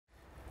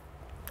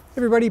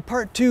Everybody,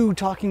 part two,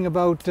 talking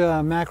about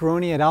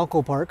Macaroni at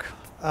Alco Park.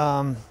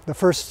 The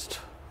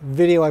first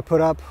video I put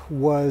up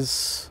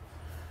was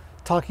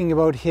talking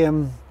about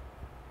him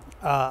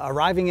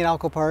arriving at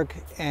Alco Park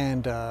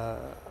and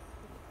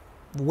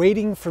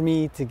waiting for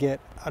me to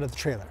get out of the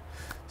trailer.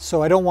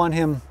 So I don't want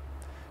him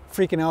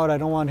freaking out. I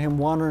don't want him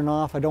wandering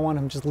off. I don't want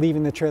him just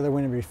leaving the trailer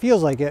whenever he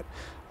feels like it.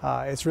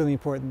 It's really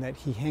important that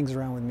he hangs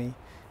around with me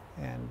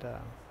and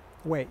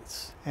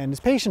waits and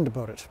is patient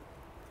about it.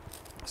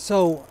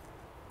 So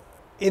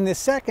in the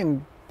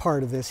second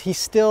part of this, he's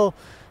still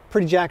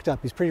pretty jacked up.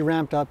 He's pretty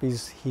ramped up.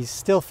 He's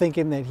still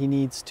thinking that he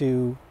needs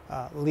to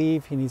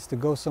leave. He needs to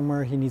go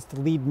somewhere. He needs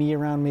to lead me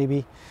around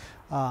maybe.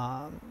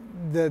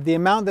 The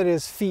amount that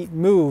his feet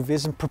move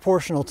isn't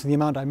proportional to the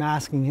amount I'm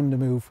asking him to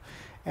move.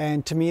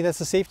 And to me,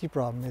 that's a safety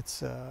problem.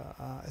 It's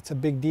a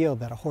big deal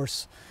that a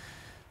horse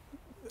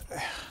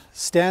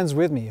stands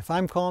with me. If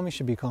I'm calm, he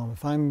should be calm.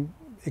 If I'm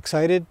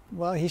excited,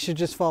 well, he should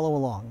just follow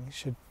along. He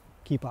should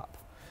keep up.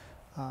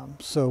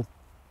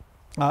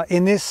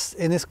 In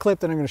this clip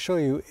that I'm going to show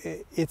you,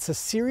 it's a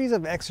series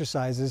of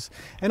exercises,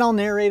 and I'll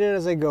narrate it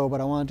as I go,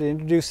 but I wanted to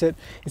introduce it.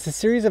 It's a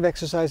series of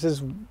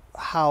exercises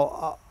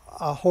how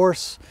a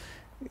horse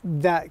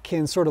that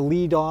can sort of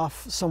lead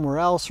off somewhere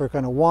else or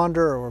kind of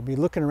wander or be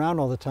looking around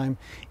all the time,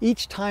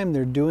 each time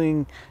they're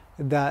doing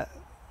that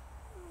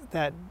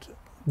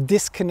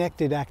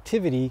disconnected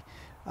activity,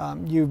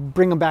 you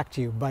bring them back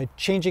to you by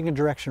changing a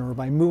direction or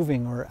by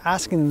moving or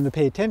asking them to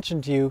pay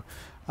attention to you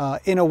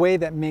in a way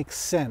that makes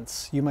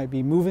sense. You might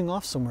be moving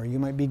off somewhere. You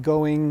might be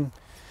going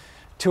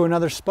to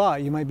another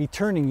spot. You might be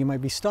turning. You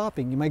might be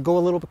stopping. You might go a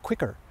little bit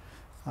quicker.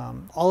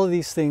 All of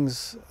these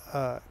things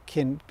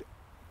can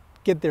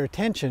get their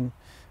attention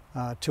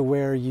to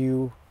where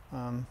you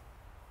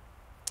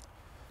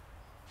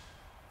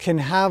can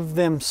have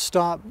them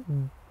stop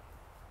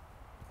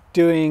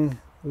doing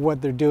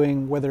what they're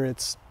doing, whether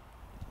it's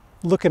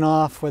looking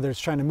off, whether it's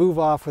trying to move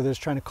off, whether it's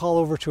trying to call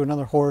over to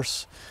another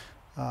horse.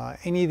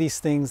 Any of these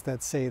things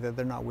that say that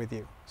they're not with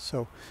you.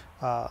 So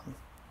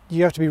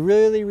you have to be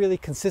really, really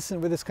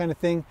consistent with this kind of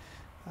thing.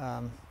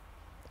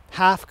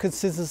 Half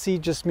consistency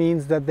just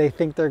means that they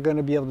think they're going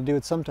to be able to do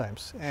it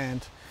sometimes.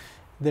 And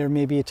there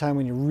may be a time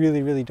when you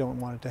really, really don't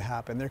want it to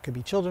happen. There could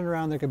be children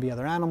around, there could be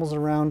other animals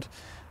around.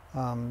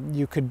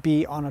 You could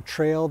be on a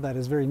trail that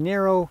is very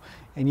narrow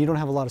and you don't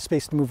have a lot of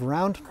space to move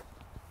around.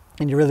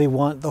 And you really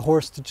want the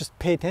horse to just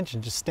pay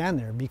attention, just stand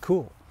there and be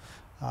cool.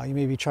 You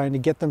may be trying to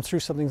get them through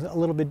something a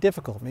little bit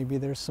difficult. Maybe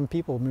there's some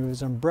people, maybe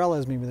there's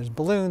umbrellas, maybe there's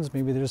balloons,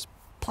 maybe there's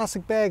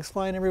plastic bags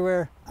flying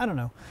everywhere. I don't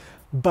know.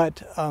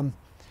 But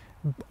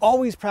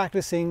always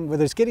practicing,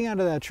 whether it's getting out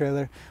of that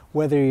trailer,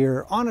 whether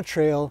you're on a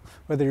trail,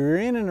 whether you're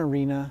in an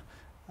arena,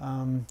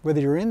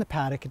 whether you're in the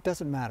paddock, it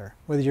doesn't matter.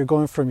 Whether you're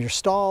going from your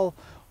stall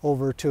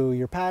over to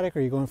your paddock, or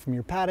you're going from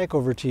your paddock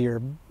over to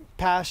your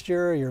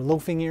pasture, your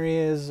loafing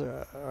areas,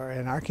 or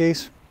in our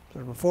case,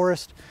 sort of a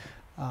forest.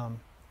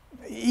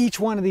 Each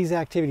one of these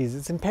activities,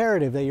 it's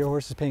imperative that your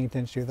horse is paying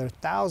attention to. They're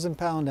a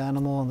 1,000-pound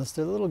animal, unless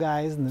they're little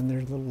guys, and then they're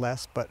a little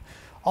less, but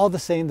all the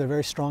same, they're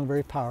very strong,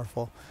 very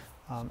powerful.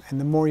 And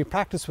the more you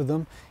practice with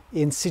them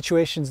in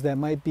situations that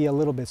might be a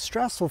little bit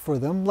stressful for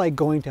them, like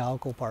going to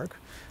Alco Park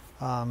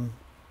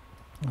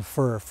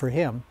for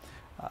him,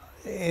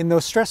 in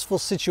those stressful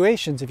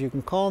situations, if you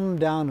can calm them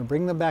down and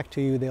bring them back to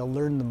you, they'll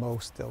learn the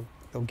most. They'll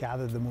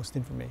gather the most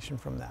information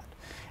from that.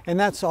 And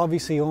that's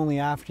obviously only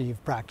after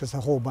you've practiced a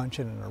whole bunch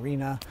in an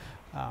arena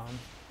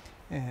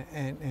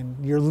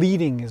and your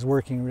leading is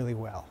working really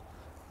well.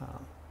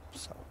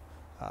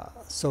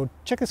 So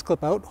check this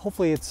clip out.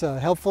 Hopefully it's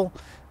helpful.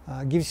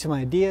 Gives you some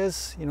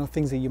ideas,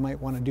 things that you might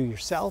want to do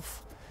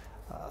yourself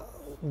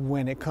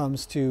when it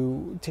comes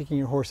to taking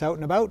your horse out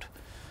and about.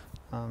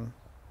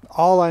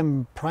 All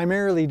I'm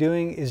primarily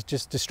doing is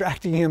just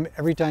distracting him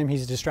every time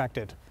he's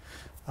distracted.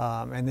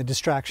 And the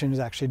distraction is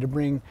actually to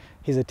bring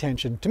his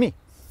attention to me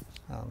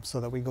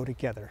so that we go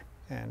together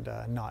and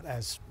not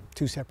as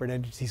two separate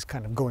entities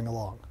kind of going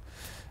along.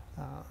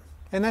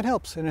 And that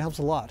helps, and it helps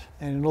a lot.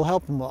 And it'll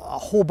help him a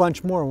whole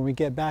bunch more when we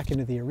get back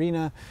into the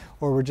arena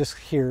or we're just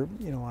here,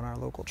 on our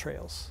local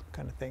trails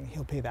kind of thing.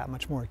 He'll pay that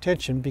much more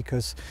attention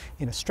because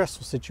in a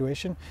stressful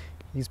situation,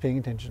 he's paying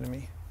attention to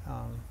me.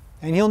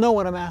 And he'll know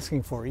what I'm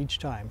asking for each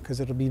time because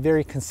it'll be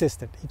very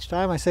consistent. Each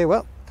time I say,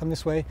 well, come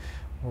this way,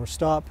 or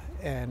stop,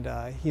 and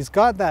he's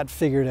got that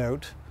figured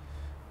out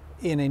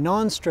in a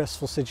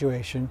non-stressful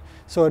situation,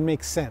 so it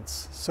makes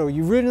sense. So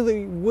you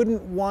really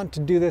wouldn't want to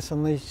do this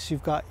unless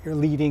you've got your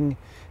leading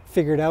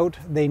figured out.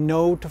 They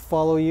know to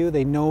follow you,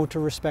 they know to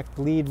respect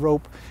the lead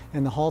rope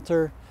and the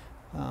halter,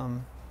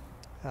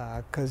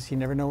 because you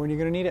never know when you're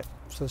going to need it.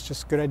 So it's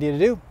just a good idea to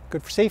do,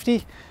 good for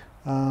safety.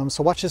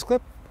 So watch this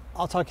clip,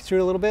 I'll talk you through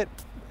it a little bit,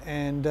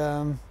 and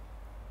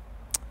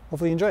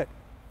hopefully you enjoy it.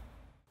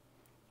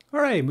 All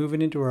right,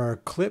 moving into our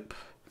clip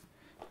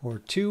or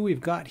two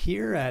we've got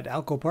here at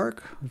Alco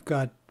Park. We've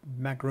got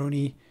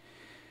Macaroni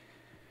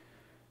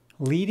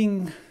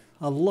leading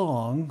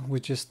along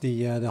with just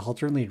the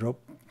halter and lead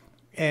rope.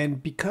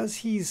 And because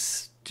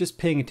he's just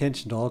paying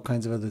attention to all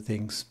kinds of other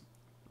things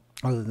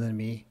other than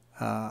me,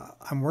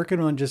 I'm working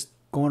on just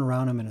going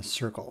around him in a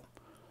circle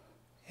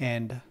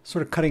and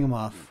sort of cutting him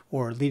off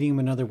or leading him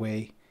another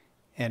way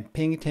and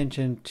paying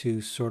attention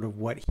to sort of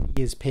what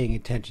he is paying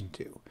attention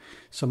to.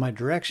 So my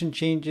direction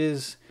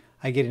changes,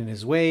 I get in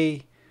his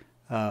way,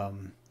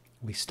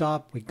 we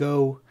stop, we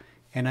go,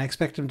 and I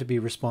expect him to be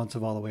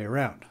responsive all the way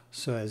around.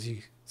 So as you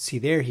see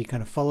there, he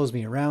kind of follows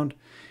me around,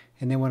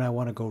 and then when I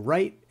want to go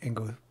right and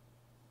go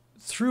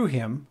through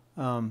him,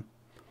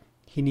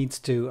 he needs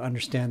to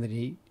understand that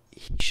he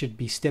should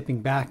be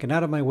stepping back and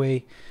out of my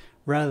way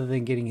rather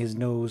than getting his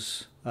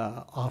nose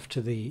off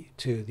to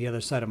the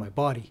other side of my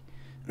body.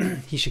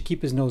 He should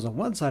keep his nose on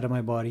one side of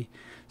my body,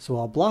 so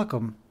I'll block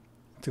him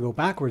to go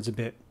backwards a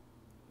bit.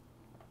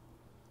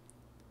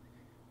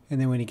 And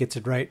then when he gets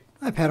it right,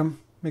 I pet him,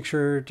 make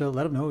sure to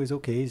let him know he's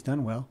okay, he's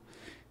done well,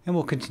 and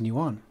we'll continue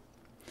on.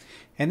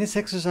 And this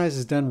exercise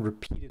is done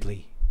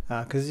repeatedly,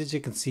 because as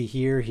you can see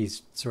here,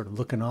 he's sort of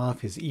looking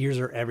off, his ears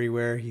are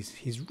everywhere,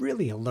 he's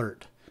really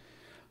alert.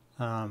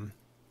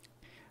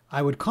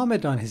 I would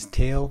comment on his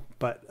tail,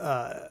 but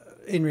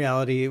in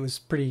reality it was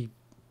pretty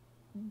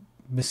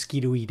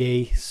mosquito-y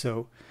day,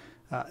 so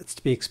it's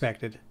to be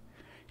expected.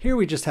 Here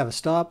we just have a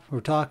stop, we're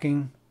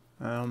talking,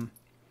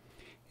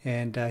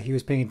 and he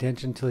was paying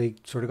attention until he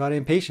sort of got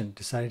impatient,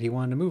 decided he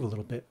wanted to move a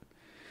little bit.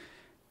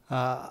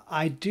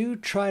 I do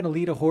try to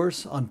lead a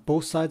horse on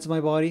both sides of my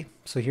body,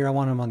 so here I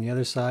want him on the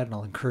other side, and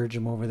I'll encourage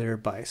him over there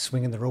by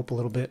swinging the rope a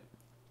little bit,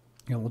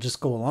 and we'll just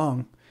go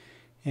along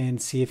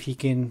and see if he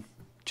can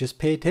just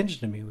pay attention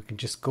to me. We can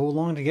just go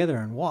along together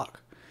and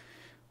walk.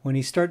 When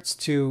he starts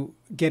to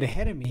get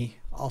ahead of me,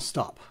 I'll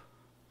stop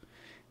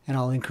and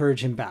I'll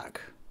encourage him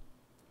back.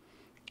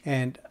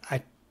 And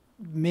I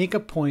make a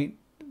point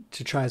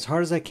to try as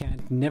hard as I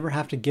can to never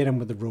have to get him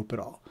with the rope at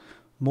all.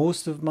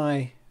 Most of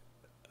my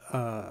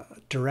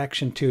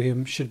direction to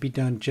him should be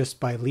done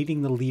just by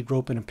leading the lead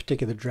rope in a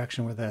particular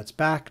direction, whether that's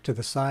back, to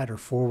the side, or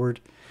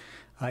forward.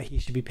 He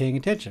should be paying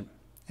attention.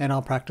 And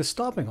I'll practice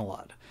stopping a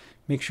lot.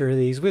 Make sure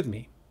that he's with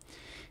me.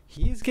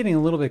 He is getting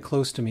a little bit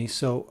close to me,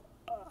 so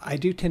I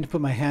do tend to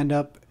put my hand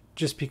up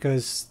just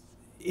because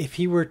if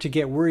he were to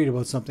get worried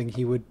about something,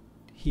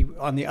 he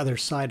on the other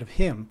side of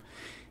him,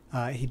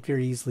 he'd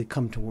very easily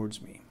come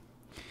towards me.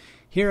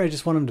 Here I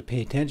just want him to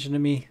pay attention to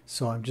me,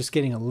 so I'm just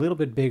getting a little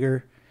bit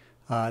bigger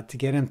to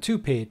get him to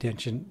pay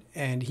attention,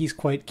 and he's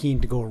quite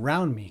keen to go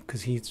around me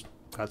because he's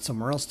got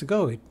somewhere else to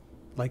go. He'd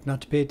like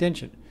not to pay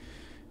attention.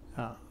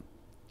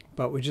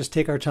 But we just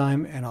take our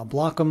time, and I'll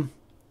block him,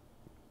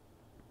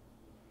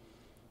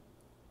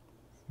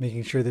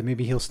 making sure that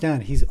maybe he'll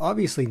stand. He's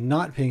obviously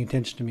not paying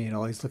attention to me at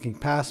all. He's looking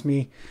past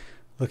me,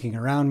 looking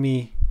around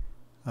me.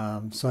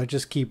 So I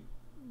just keep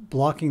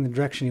blocking the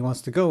direction he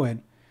wants to go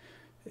in.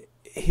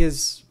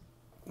 His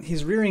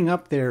rearing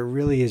up there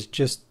really is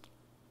just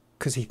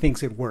because he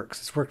thinks it works.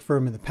 It's worked for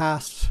him in the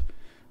past.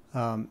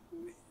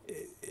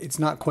 It's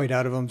not quite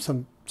out of him.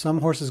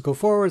 Some horses go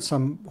forward,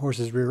 some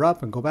horses rear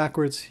up and go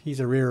backwards. He's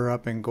a rear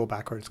up and go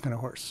backwards kind of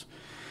horse.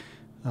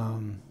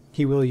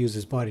 He will use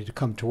his body to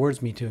come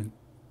towards me to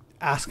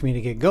ask me to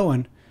get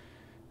going.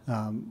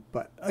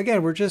 But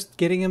again, we're just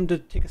getting him to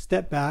take a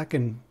step back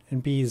and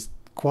be as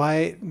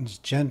quiet and as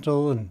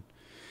gentle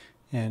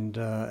and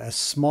as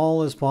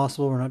small as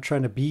possible. We're not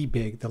trying to be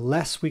big. The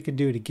less we can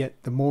do to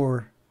get, the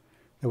more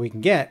that we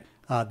can get,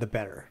 the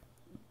better.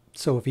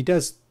 So if he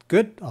does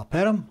good, I'll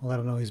pet him. I'll let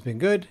him know he's been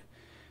good.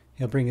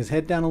 He'll bring his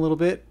head down a little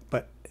bit,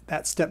 but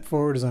that step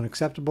forward is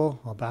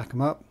unacceptable. I'll back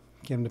him up,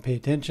 get him to pay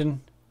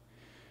attention.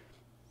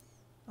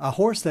 A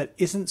horse that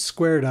isn't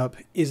squared up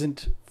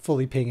isn't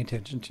fully paying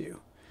attention to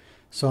you.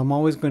 So I'm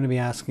always going to be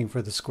asking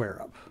for the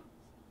square up.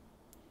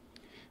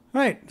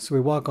 All right, so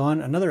we walk on.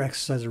 Another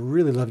exercise I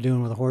really love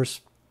doing with a horse,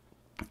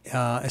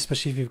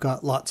 especially if you've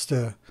got lots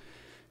to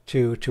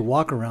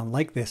walk around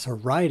like this, or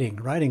riding.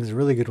 Riding is a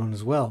really good one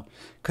as well,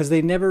 because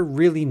they never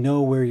really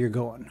know where you're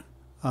going.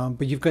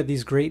 But you've got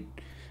these great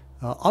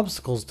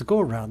obstacles to go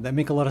around that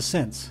make a lot of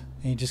sense.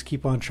 And you just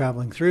keep on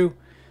traveling through.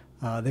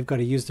 They've got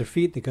to use their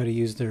feet. They've got to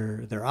use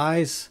their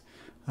eyes.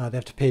 They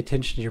have to pay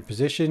attention to your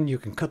position. You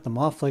can cut them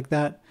off like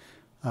that,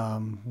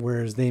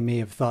 whereas they may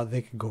have thought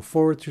they could go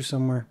forward through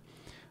somewhere.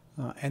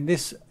 And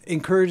this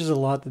encourages a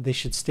lot that they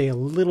should stay a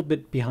little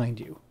bit behind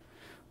you.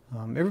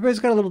 Everybody's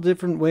got a little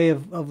different way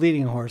of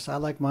leading a horse. I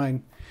like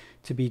mine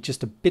to be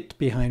just a bit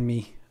behind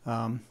me.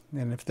 And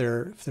if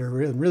they're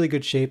in really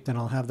good shape, then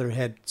I'll have their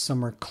head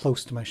somewhere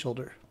close to my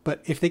shoulder.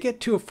 But if they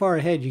get too far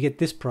ahead, you get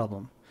this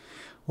problem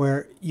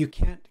where you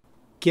can't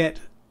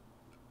get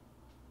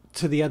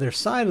to the other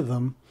side of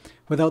them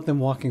without them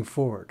walking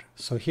forward.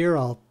 So here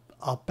I'll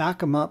back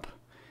them up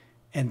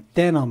and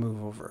then I'll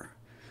move over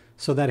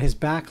so that his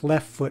back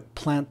left foot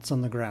plants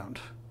on the ground.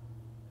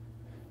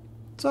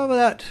 So with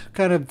that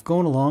kind of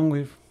going along,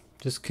 we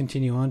just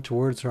continue on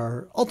towards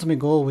our ultimate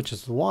goal, which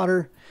is the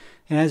water.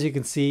 And as you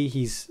can see,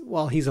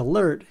 while he's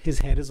alert, his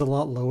head is a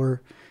lot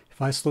lower.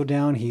 If I slow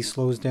down, he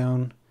slows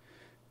down.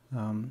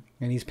 And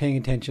he's paying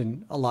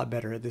attention a lot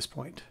better at this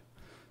point.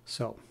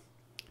 So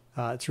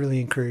it's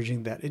really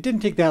encouraging that it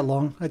didn't take that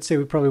long. I'd say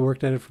we probably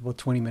worked at it for about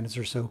 20 minutes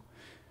or so.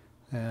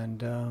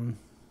 And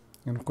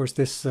of course,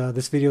 this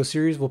video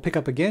series will pick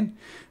up again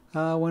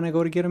when I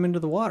go to get them into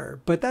the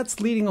water. But that's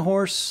leading a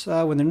horse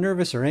when they're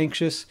nervous or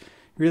anxious.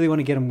 You really want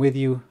to get them with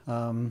you,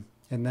 and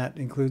that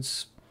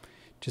includes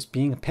just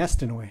being a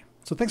pest in a way.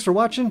 So thanks for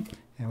watching,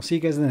 and we'll see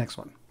you guys in the next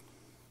one.